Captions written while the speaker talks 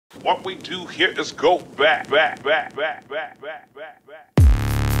What we do here is go back.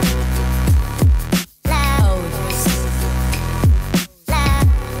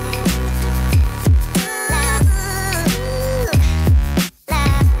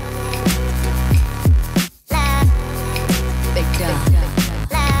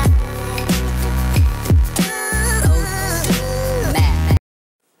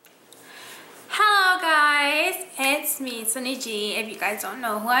 It's me, Sunny G. If you guys don't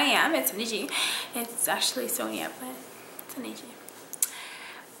know who I am, it's Sunny G. It's actually Sonia, but Sunny G.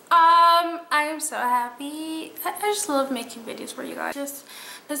 I am so happy. I just love making videos for you guys. Just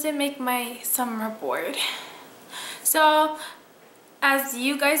doesn't make my summer bored. So, as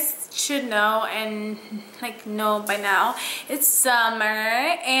you guys should know and know by now, it's summer,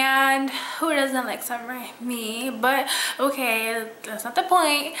 and who doesn't like summer? Me. But okay, that's not the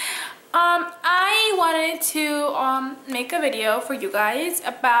point. I wanted to make a video for you guys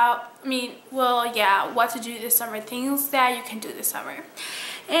about what to do this summer, things that you can do this summer.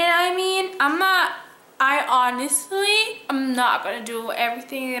 And I'm not gonna do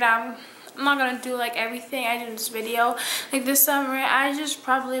everything that I'm not gonna do everything I do in this video this summer. I just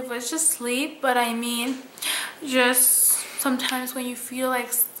probably would just sleep, but just sometimes when you feel like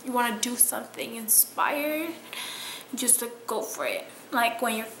you want to do something inspired, just go for it.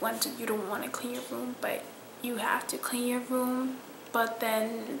 When you don't want to clean your room, but you have to clean your room, but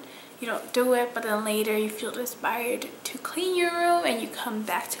then you don't do it, but then later you feel inspired to clean your room and you come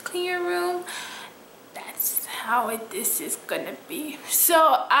back to clean your room. That's how this is gonna be.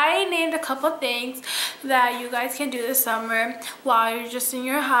 So I named a couple things that you guys can do this summer while you're just in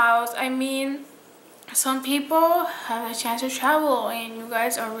your house. Some people have a chance to travel, and you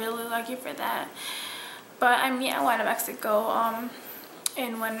guys are really lucky for that. But I went to Mexico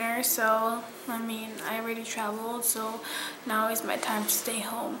in winter, so I already traveled, so now is my time to stay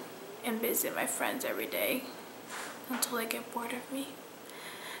home and visit my friends every day until they get bored of me.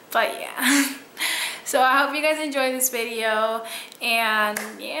 But yeah. So I hope you guys enjoyed this video, and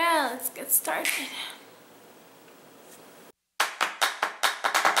yeah, let's get started.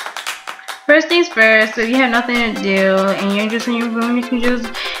 First things first, if you have nothing to do and you're just in your room, you can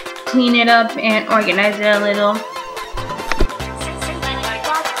just clean it up and organize it a little.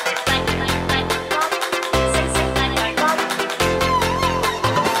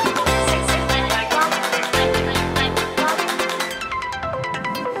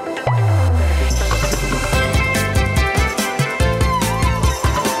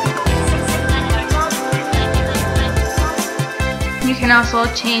 You can also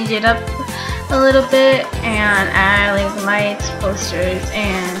change it up a little bit and add lights, posters,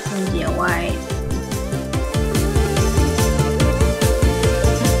 and some DIYs.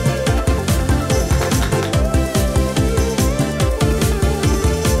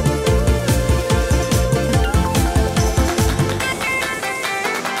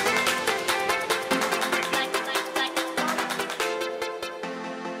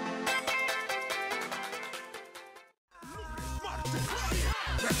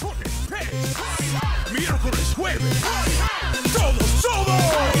 Miércoles, jueves, todos,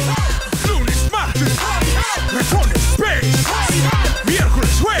 lunes, martes, ratones, pez,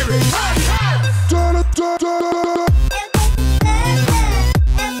 miércoles, jueves.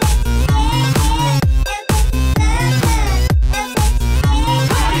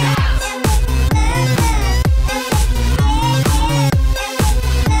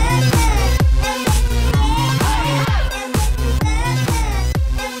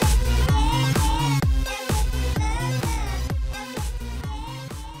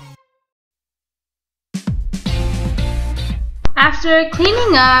 After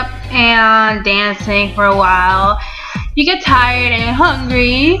cleaning up and dancing for a while, you get tired and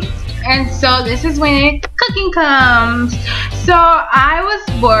hungry, and so this is when cooking comes. So I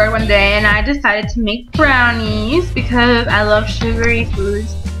was bored one day and I decided to make brownies because I love sugary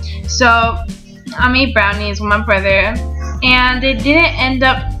foods. So I made brownies with my brother, and they didn't end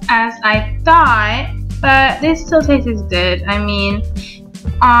up as I thought, but they still tasted good.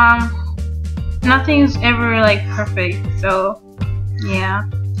 Nothing's ever perfect, so yeah.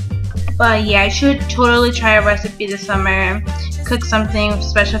 But yeah, you should totally try a recipe this summer. Cook something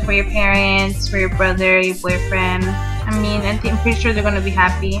special for your parents, for your brother, your boyfriend. I'm pretty sure they're gonna be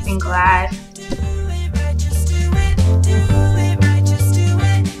happy and glad.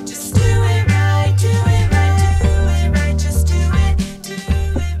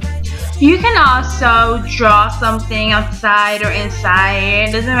 You can also draw something outside or inside.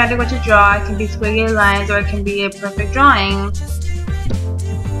 It doesn't matter what you draw. It can be squiggly lines or it can be a perfect drawing.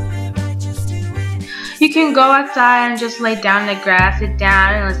 You can go outside and just lay down in the grass, sit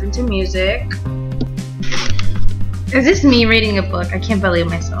down and listen to music. Is this me reading a book? I can't believe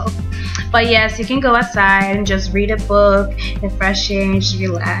myself. But yes, you can go outside and just read a book, and fresh air, and just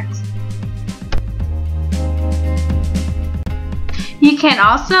relax. You can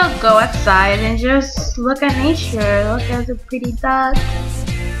also go outside and just look at nature, look at the pretty ducks.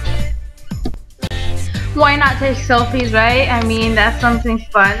 Why not take selfies, right? I mean, that's something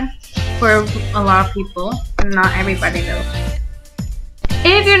fun for a lot of people, not everybody though.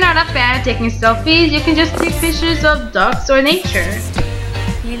 If you're not a fan of taking selfies, you can just take pictures of ducks or nature.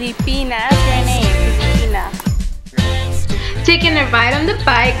 Filipina, that's your name, Filipina. Taking a ride on the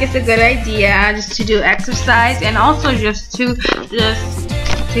bike is a good idea, just to do exercise and also just to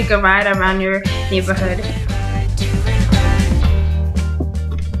take a ride around your neighborhood.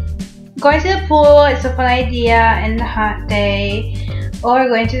 Going to the pool is a fun idea in the hot day, or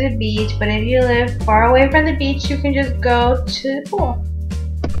going to the beach, but if you live far away from the beach, you can just go to the pool.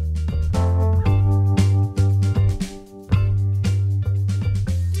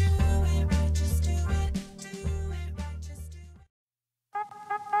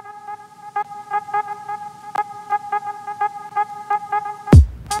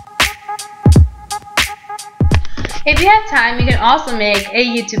 If you have time, you can also make a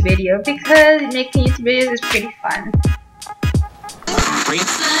YouTube video because making YouTube videos is pretty fun.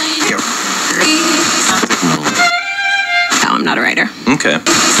 No, I'm not a writer. Okay.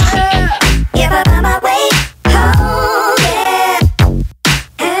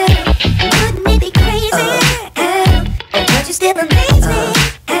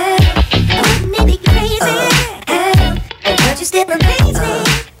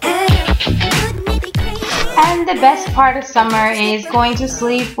 And the best part of summer is going to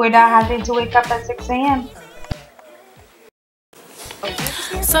sleep without having to wake up at 6 a.m.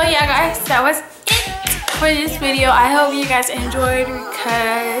 So yeah guys, that was it for this video. I hope you guys enjoyed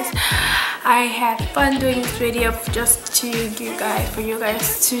because I had fun doing this video just to you guys, for you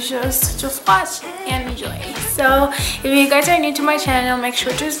guys to just watch and enjoy. So if you guys are new to my channel, make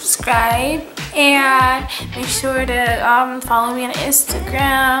sure to subscribe and make sure to follow me on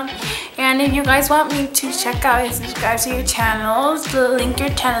Instagram. And if you guys want me to check out and subscribe to your channels, link your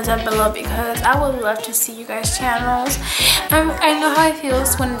channels down below because I would love to see you guys' channels. I know how it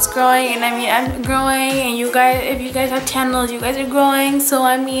feels when it's growing, and I mean I'm growing, and you guys, if you guys have channels, you guys are growing. So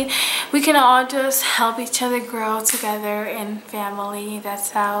I mean, we can all just help each other grow together in family.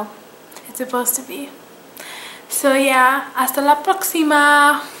 That's how it's supposed to be. So yeah, hasta la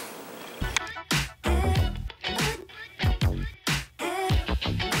próxima.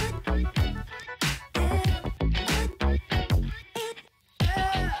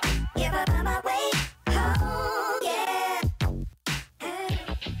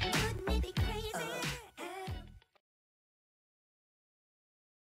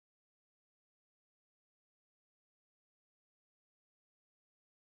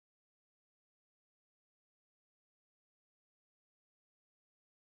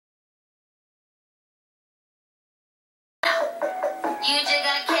 You just